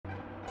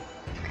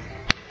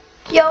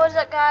Yo, what's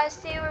up guys?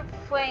 Today we're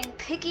playing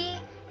Piggy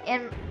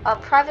in a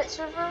private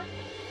server.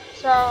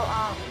 So,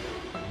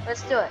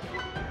 let's do it.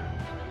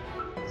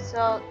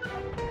 So,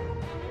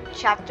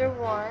 chapter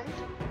 1.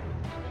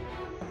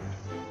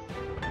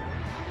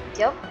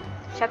 Yep,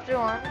 chapter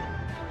 1.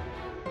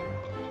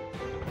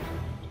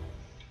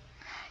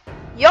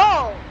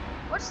 Yo,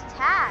 what's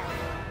tag?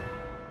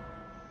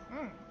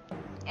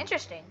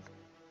 Interesting.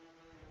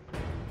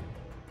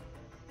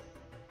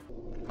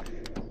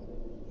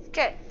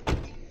 Okay,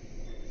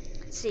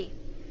 let's see.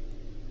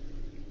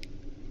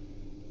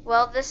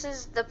 Well, this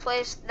is the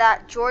place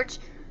that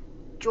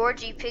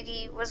Georgie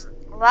Piggy was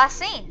last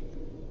seen.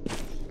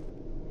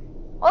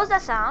 What was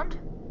that sound?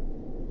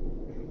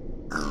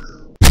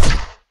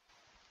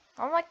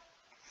 Oh my.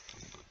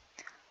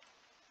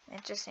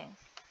 Interesting.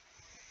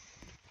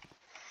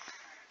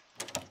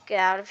 Get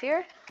out of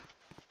here.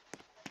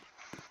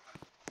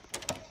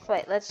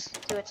 Wait, let's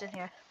see what's in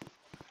here.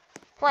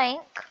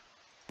 Plank.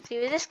 See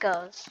where this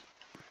goes.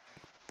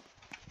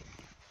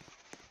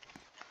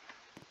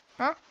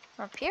 Huh?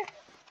 Up here?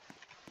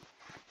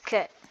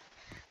 Okay.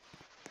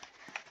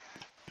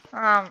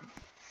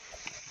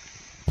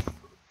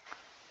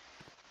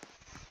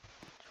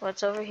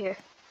 What's over here?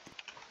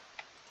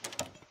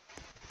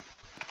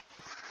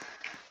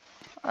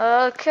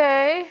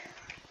 Okay.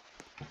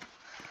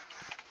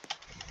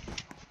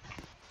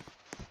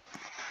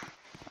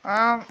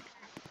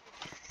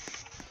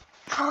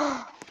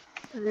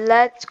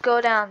 Let's go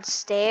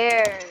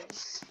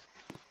downstairs.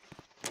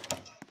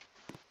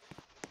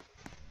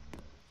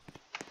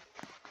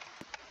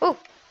 Oh,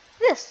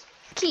 this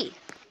key.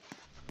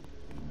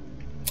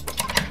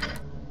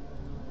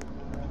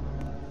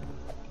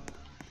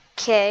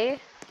 Okay.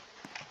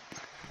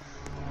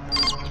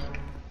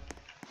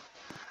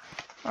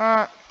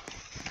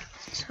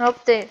 Let's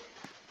hope they.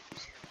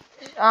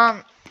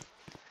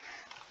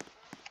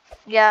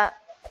 Yeah.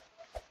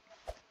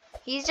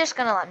 He's just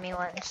gonna let me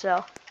win,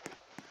 so.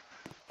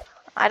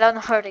 I don't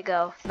know where to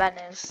go. Bad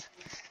news.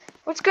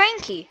 What's green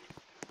key?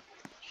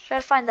 Try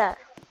to find that.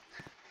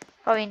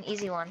 Probably an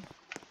easy one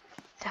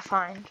to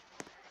find,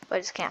 but I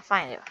just can't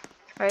find it,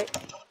 right?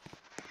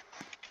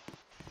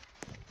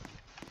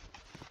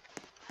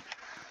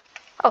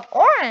 Oh,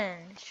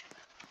 orange!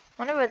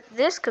 Wonder what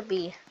this could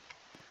be.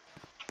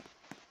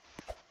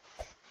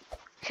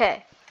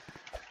 Okay.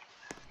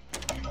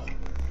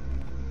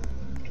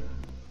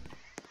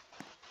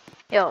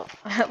 Yo,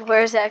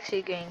 where's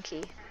actually green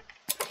key?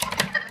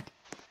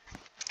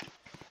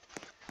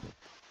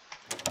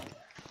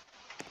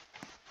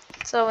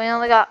 So we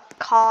only got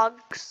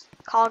coggers.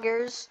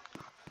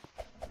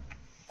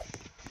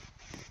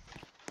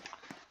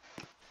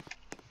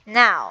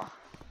 Now,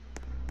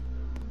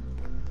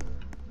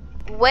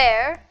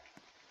 where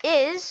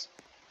is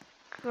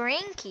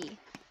green key?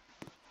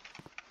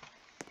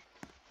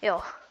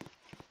 Yo.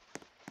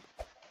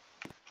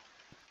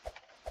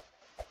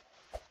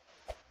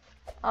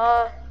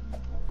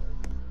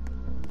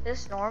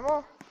 This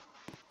normal?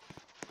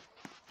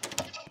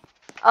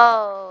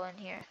 Oh, in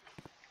here.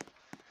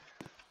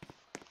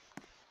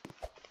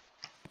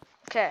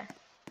 Okay.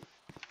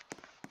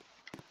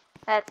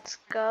 Let's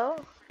go.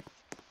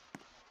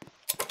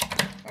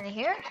 In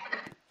here?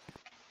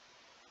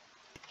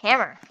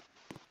 Hammer.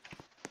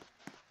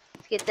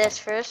 Let's get this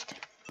first.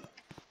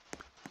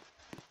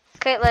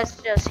 Okay, let's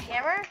just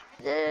hammer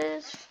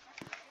this.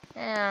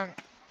 And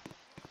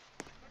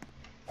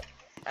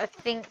I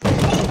think,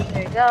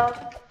 there you go.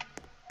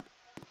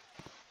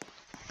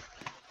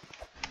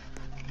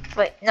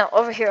 Wait, no,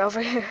 over here,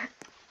 over here.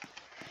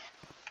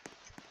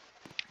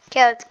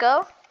 Okay, let's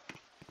go.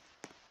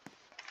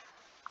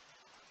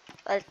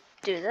 Let's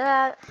do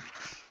that.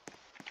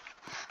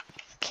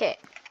 Okay.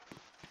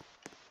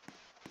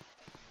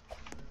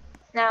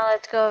 Now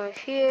let's go over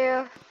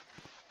here.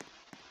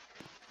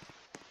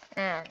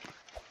 And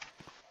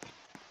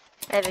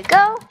there we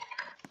go.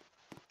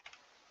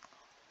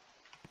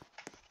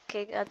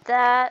 Okay, got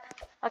that.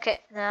 Okay,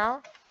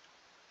 now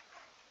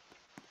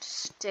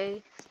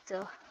stay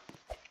still.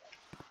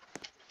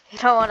 You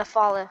don't want to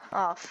fall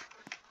off.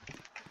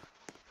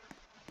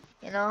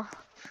 You know?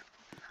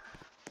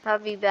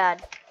 That'd be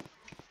bad.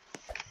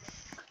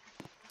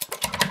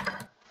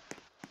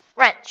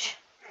 Wrench.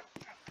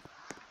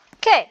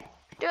 Okay,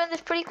 doing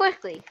this pretty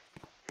quickly.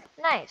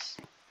 Nice.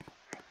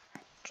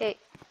 Okay.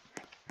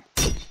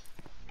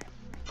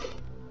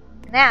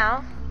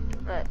 Now,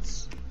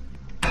 let's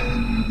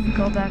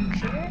go back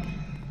here.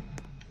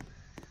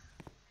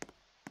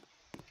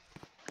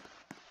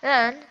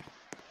 Then,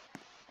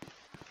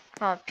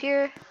 come up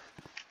here.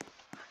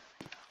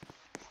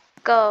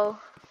 Go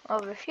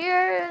over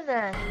here,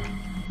 then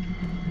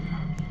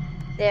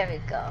there we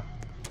go.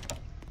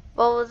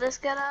 What will this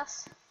get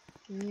us?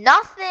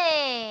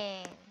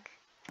 Nothing!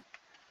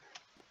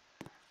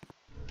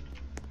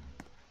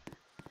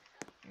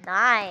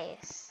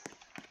 Nice.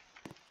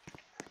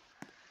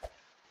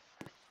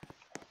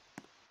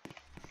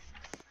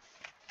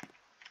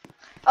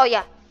 Oh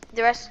yeah,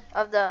 the rest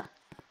of the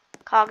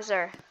cogs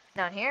are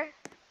down here.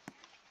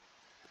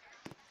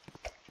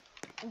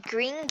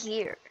 Green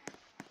gear.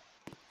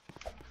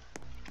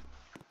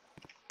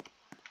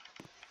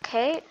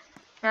 Okay,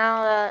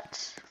 now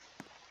that...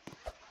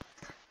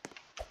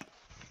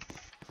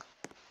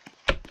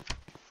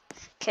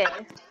 Okay.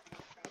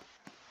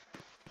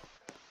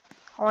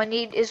 All I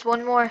need is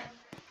one more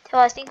till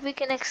I think we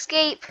can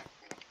escape.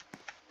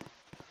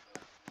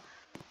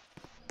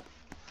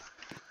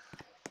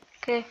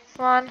 Okay,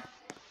 come on.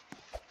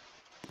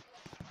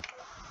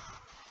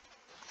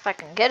 If I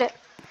can get it.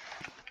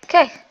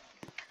 Okay.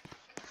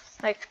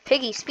 Like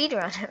Piggy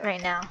speedrun it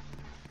right now.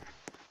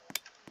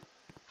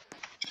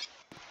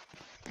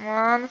 Come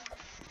on.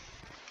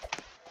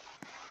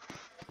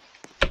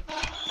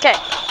 Okay.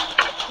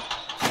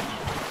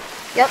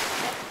 Yep.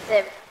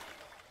 There.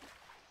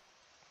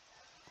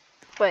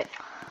 Wait.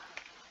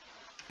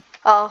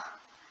 Oh.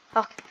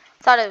 Oh.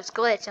 Thought it was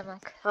glitch. I'm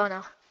like, oh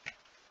no.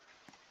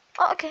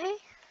 Oh, okay.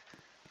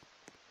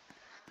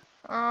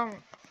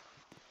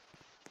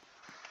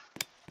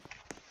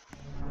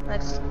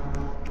 Let's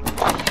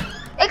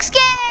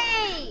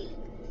escape!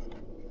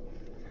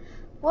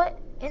 What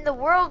in the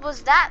world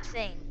was that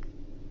thing?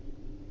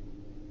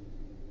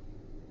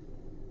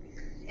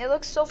 It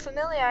looks so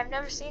familiar. I've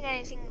never seen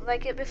anything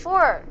like it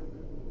before.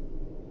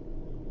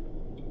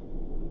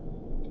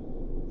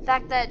 The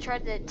fact that it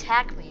tried to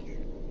attack me.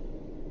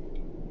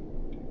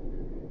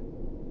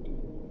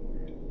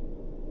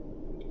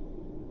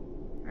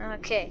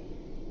 Okay.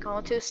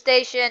 Going to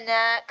station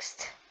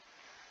next.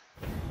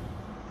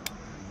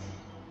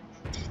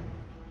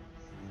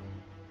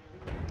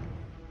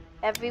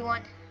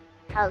 Everyone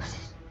house.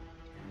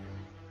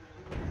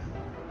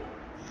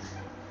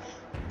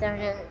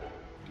 There's a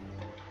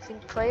thing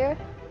player.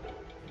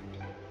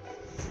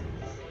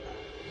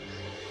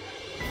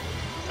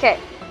 Okay.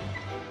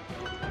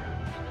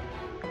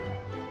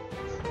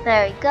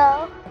 There we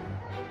go.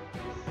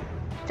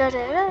 Da da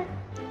da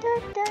da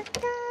da da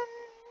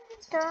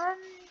da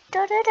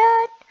da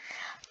da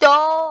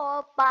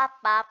da bop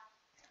bop.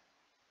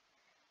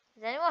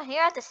 Is anyone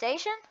here at the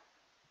station?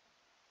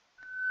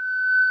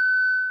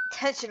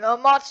 Attention, all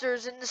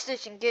monsters in the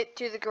station, get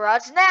to the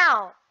garage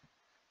now!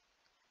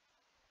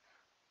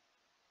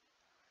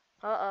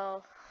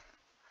 Uh-oh.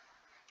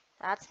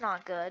 That's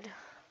not good.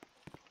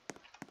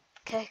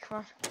 Okay, come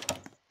on.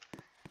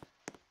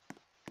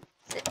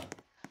 Sit.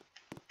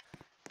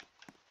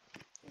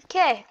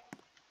 Okay.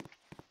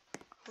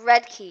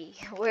 Red key.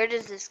 Where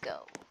does this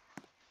go?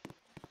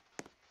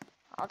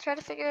 I'll try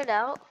to figure it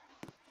out.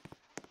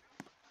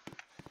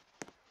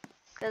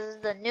 Because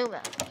it's the new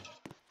map.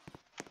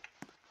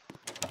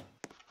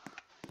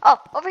 Oh,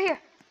 over here.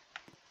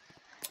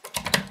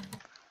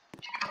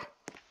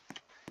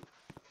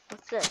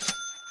 What's this?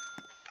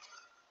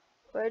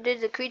 Where did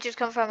the creatures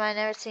come from? I've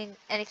never seen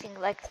anything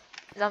like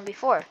them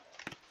before.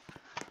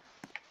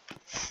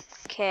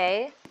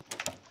 Okay.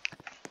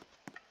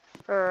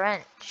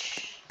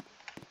 Wrench.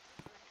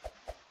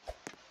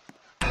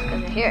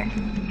 Over here.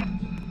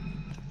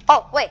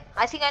 Oh, wait.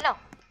 I think I know.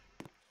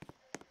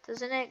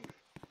 Doesn't it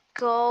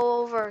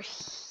go over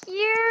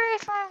here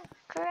if I'm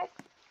correct?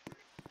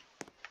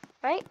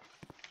 Right?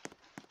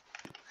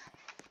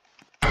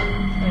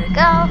 There we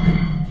go.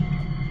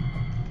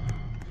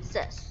 What's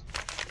this?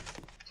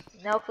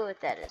 No clue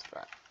what that is,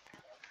 but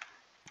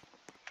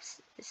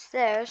it's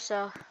there,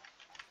 so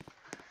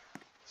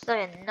it's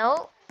like a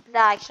note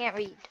that I can't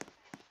read.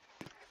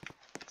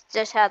 It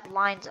just had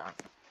lines on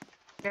it.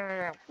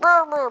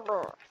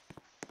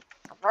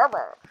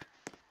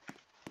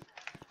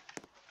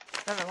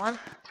 Another one.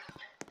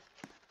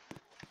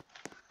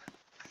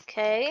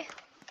 Okay.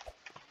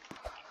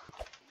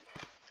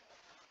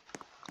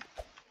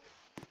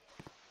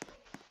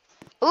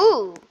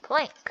 Ooh,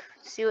 plank.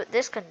 See what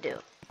this can do.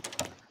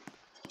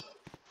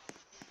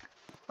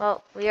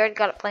 Well, we already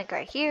got a plank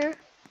right here.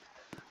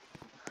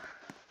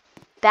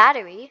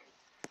 Battery.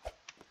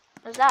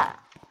 What's that?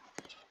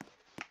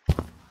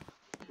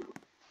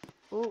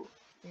 Ooh,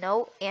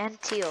 no and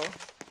teal.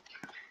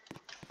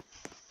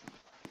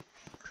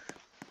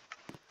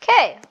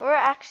 Okay, we're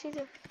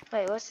actually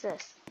wait, what's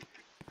this?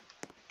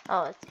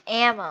 Oh, it's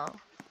ammo.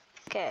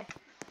 Okay.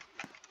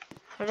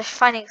 We're just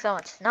finding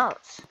someone's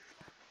notes.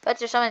 But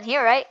there's someone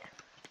here, right?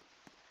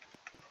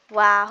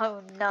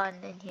 Wow, none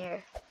in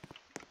here.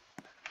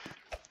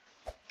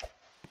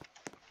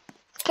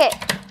 Okay.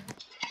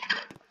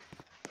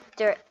 Is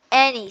there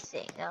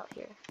anything out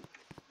here?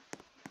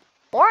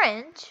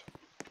 Orange?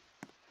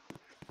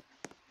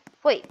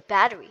 Wait,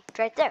 battery. It's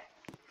right there.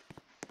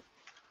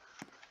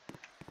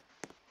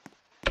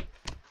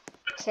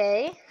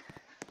 Okay.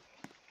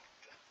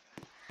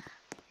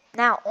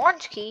 Now,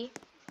 orange key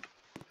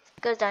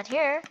goes down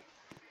here.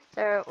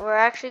 So we're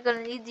actually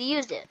going to need to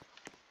use it.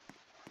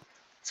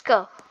 Let's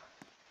go.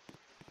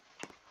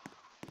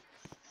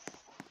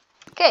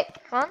 Okay,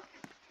 come on.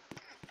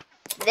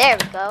 There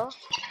we go.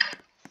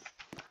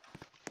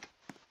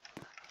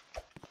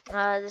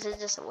 This is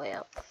just a way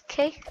up.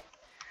 Okay.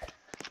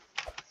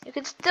 You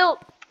can still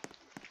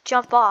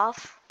jump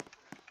off.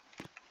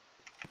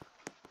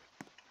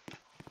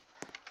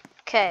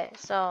 Okay,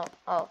 so,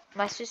 oh,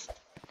 my sister.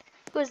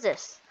 Who is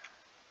this?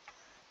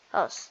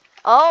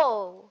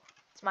 Oh,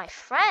 it's my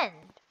friend.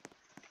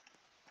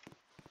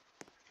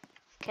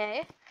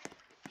 Okay.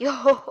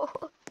 Yo.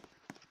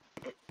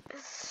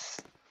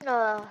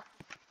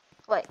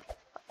 Wait.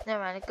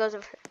 Never mind. It goes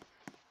over here.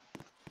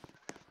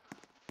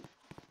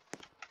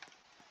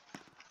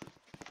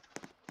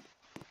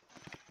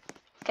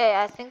 Okay,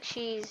 I think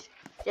she's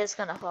just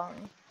gonna follow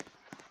me.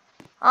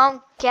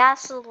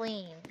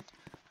 Gasoline.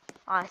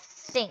 I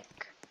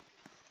think.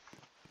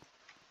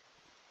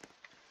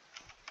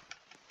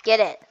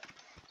 Get it.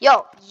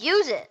 Yo,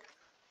 use it.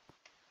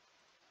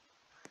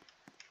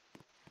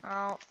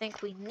 I don't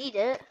think we need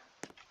it.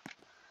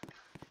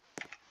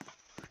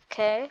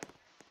 Okay.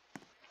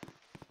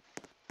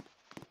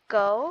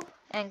 Go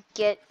and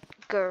get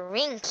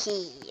green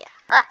key.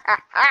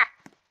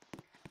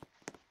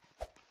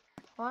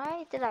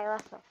 Why did I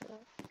laugh after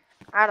that?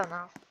 I don't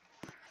know.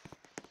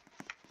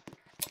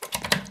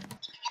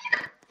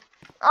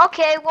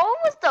 Okay, what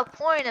was the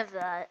point of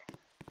that?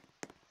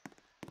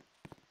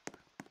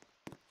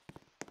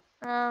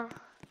 So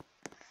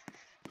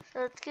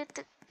let's get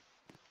the...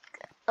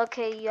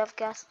 Okay, you have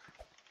gas.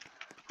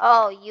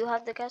 Oh, you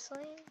have the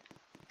gasoline?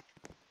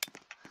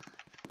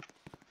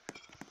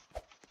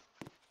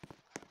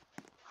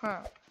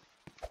 Huh.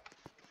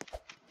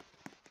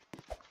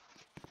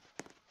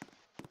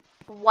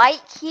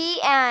 White key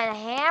and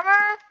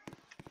hammer?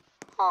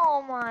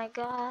 Oh my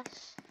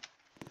gosh.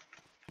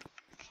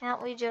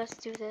 Can't we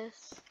just do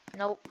this?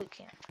 Nope, we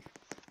can't.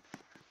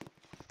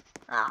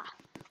 Ah.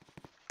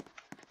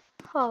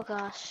 Oh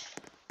gosh.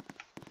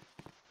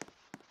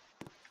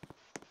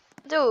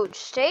 Dude,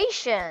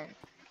 station.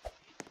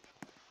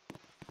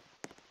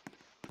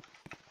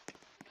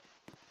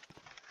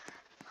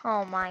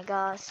 Oh my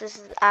gosh, this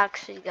is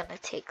actually gonna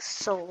take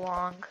so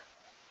long.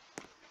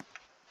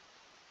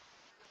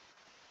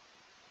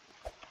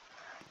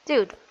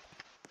 Dude.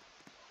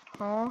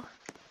 Huh?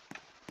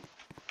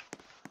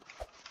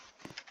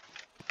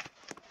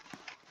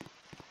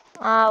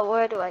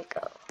 Where do I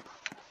go?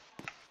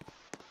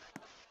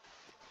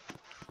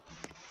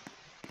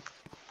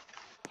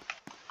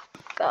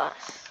 Gosh.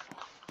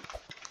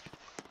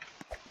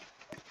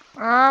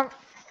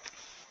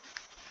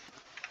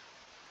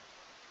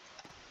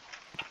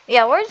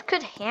 Yeah, where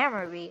could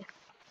hammer be?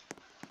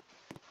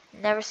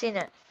 Never seen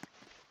it.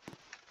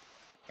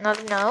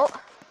 Another note.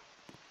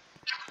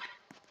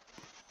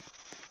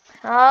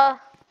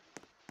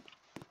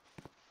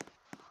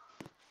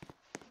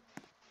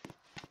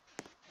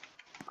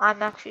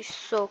 I'm actually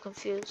so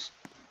confused.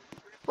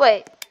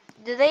 Wait,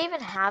 do they even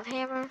have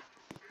hammer?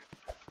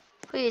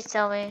 Please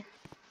tell me.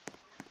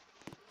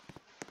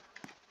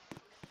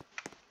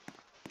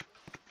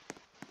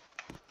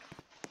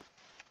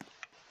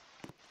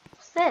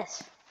 What's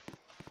this?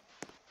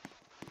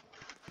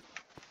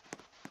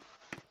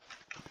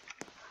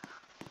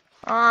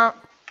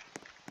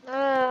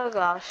 Oh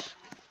gosh.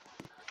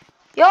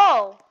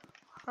 Yo!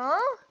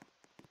 Huh?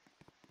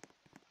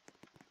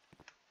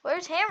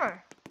 Where's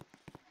hammer?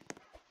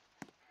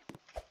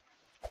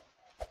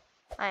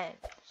 I am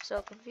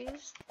so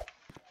confused.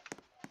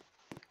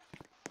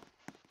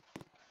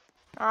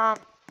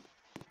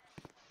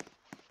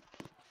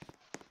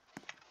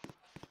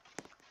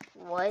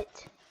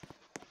 What?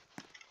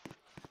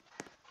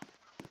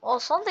 Well,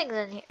 something's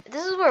in here.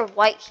 This is where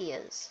white key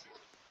is.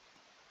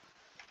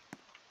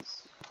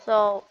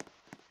 So,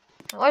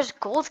 where's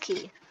gold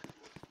key?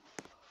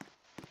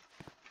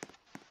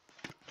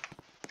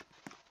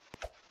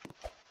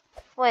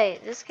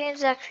 Wait, this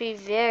game's actually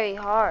very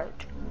hard.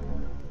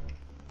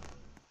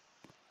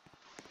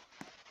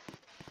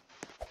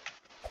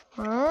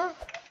 Huh?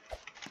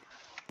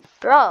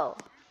 Bro.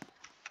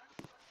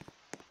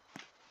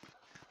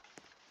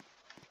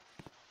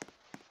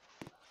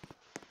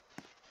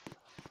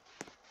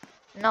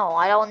 No,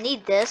 I don't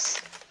need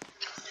this.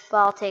 But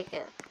I'll take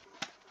it.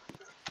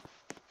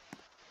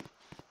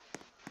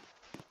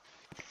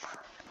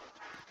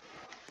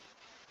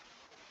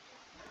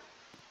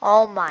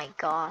 Oh my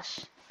gosh.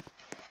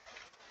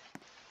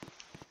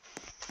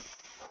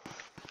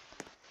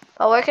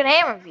 But where can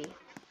hammer be?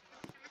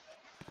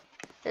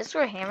 This is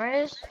where hammer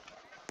is?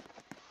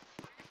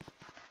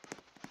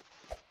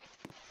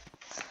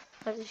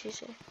 What did she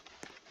say?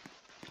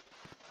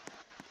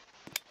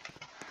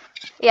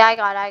 Yeah, I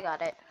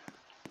got it.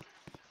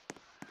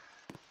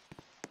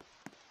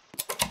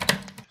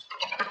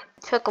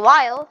 Took a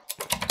while.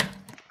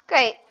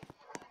 Great.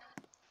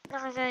 Now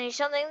I'm gonna need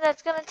something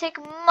that's gonna take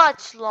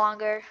much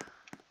longer.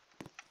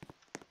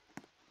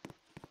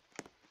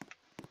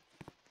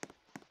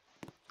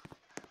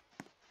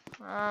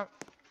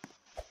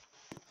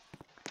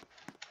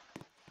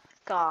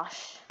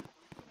 Gosh.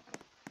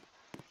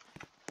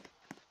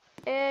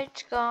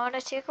 It's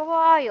gonna take a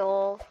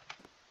while.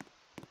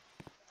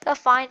 To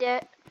find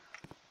it.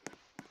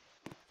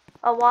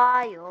 A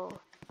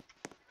while.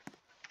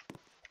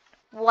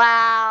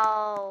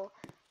 Wow.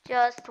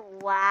 Just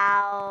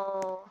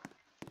wow.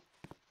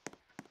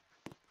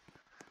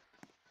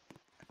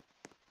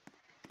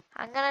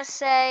 I'm gonna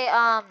say,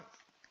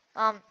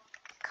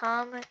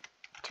 come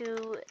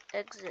to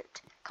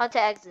exit. Come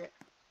to exit.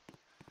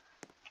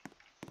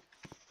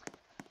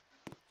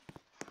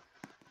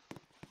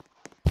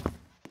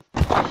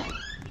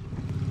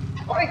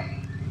 Oi!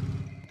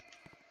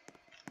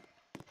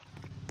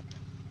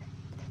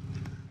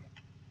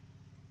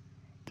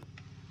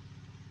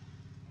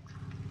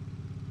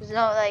 There's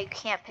no that you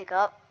can't pick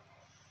up.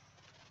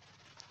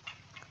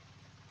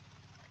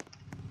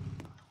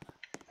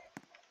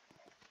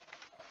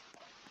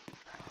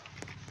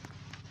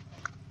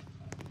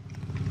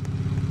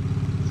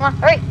 Come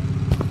on, hurry!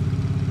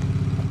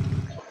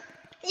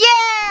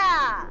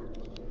 Yeah!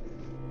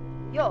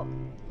 Yo,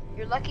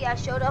 you're lucky I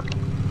showed up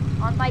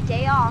on my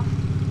day off.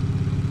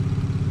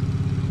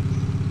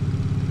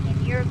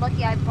 And you're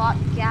lucky I bought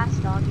gas,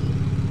 doggy.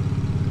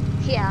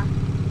 Yeah.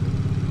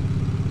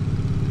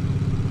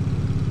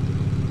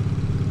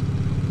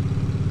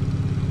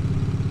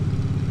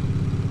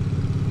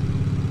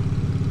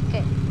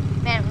 Okay,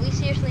 man, we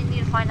seriously need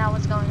to find out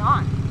what's going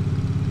on.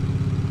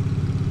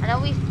 I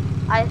know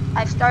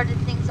I've started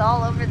things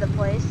all over the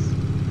place.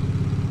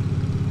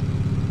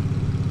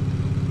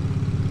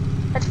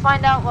 Let's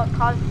find out what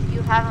causes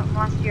you haven't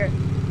lost your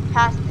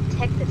past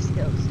detective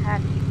skills,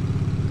 have you?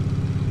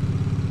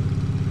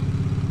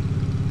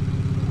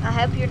 I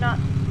hope you're not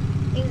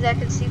things that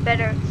can see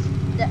better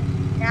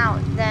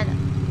now than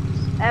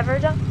ever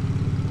done.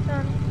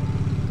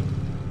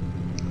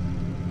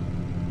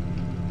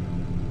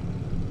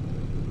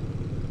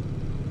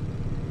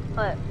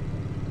 But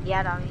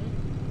yeah, doggy.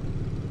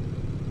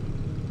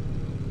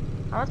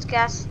 How much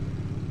gas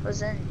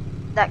was in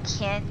that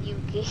can you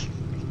gave me?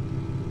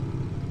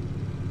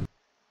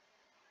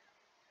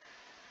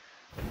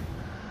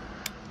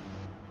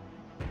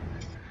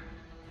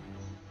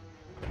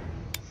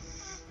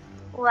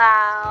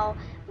 Wow,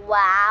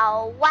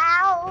 wow,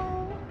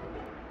 wow.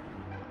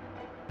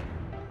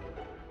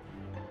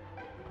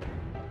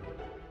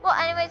 Well,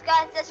 anyways,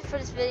 guys, that's it for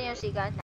this video. See you guys next time.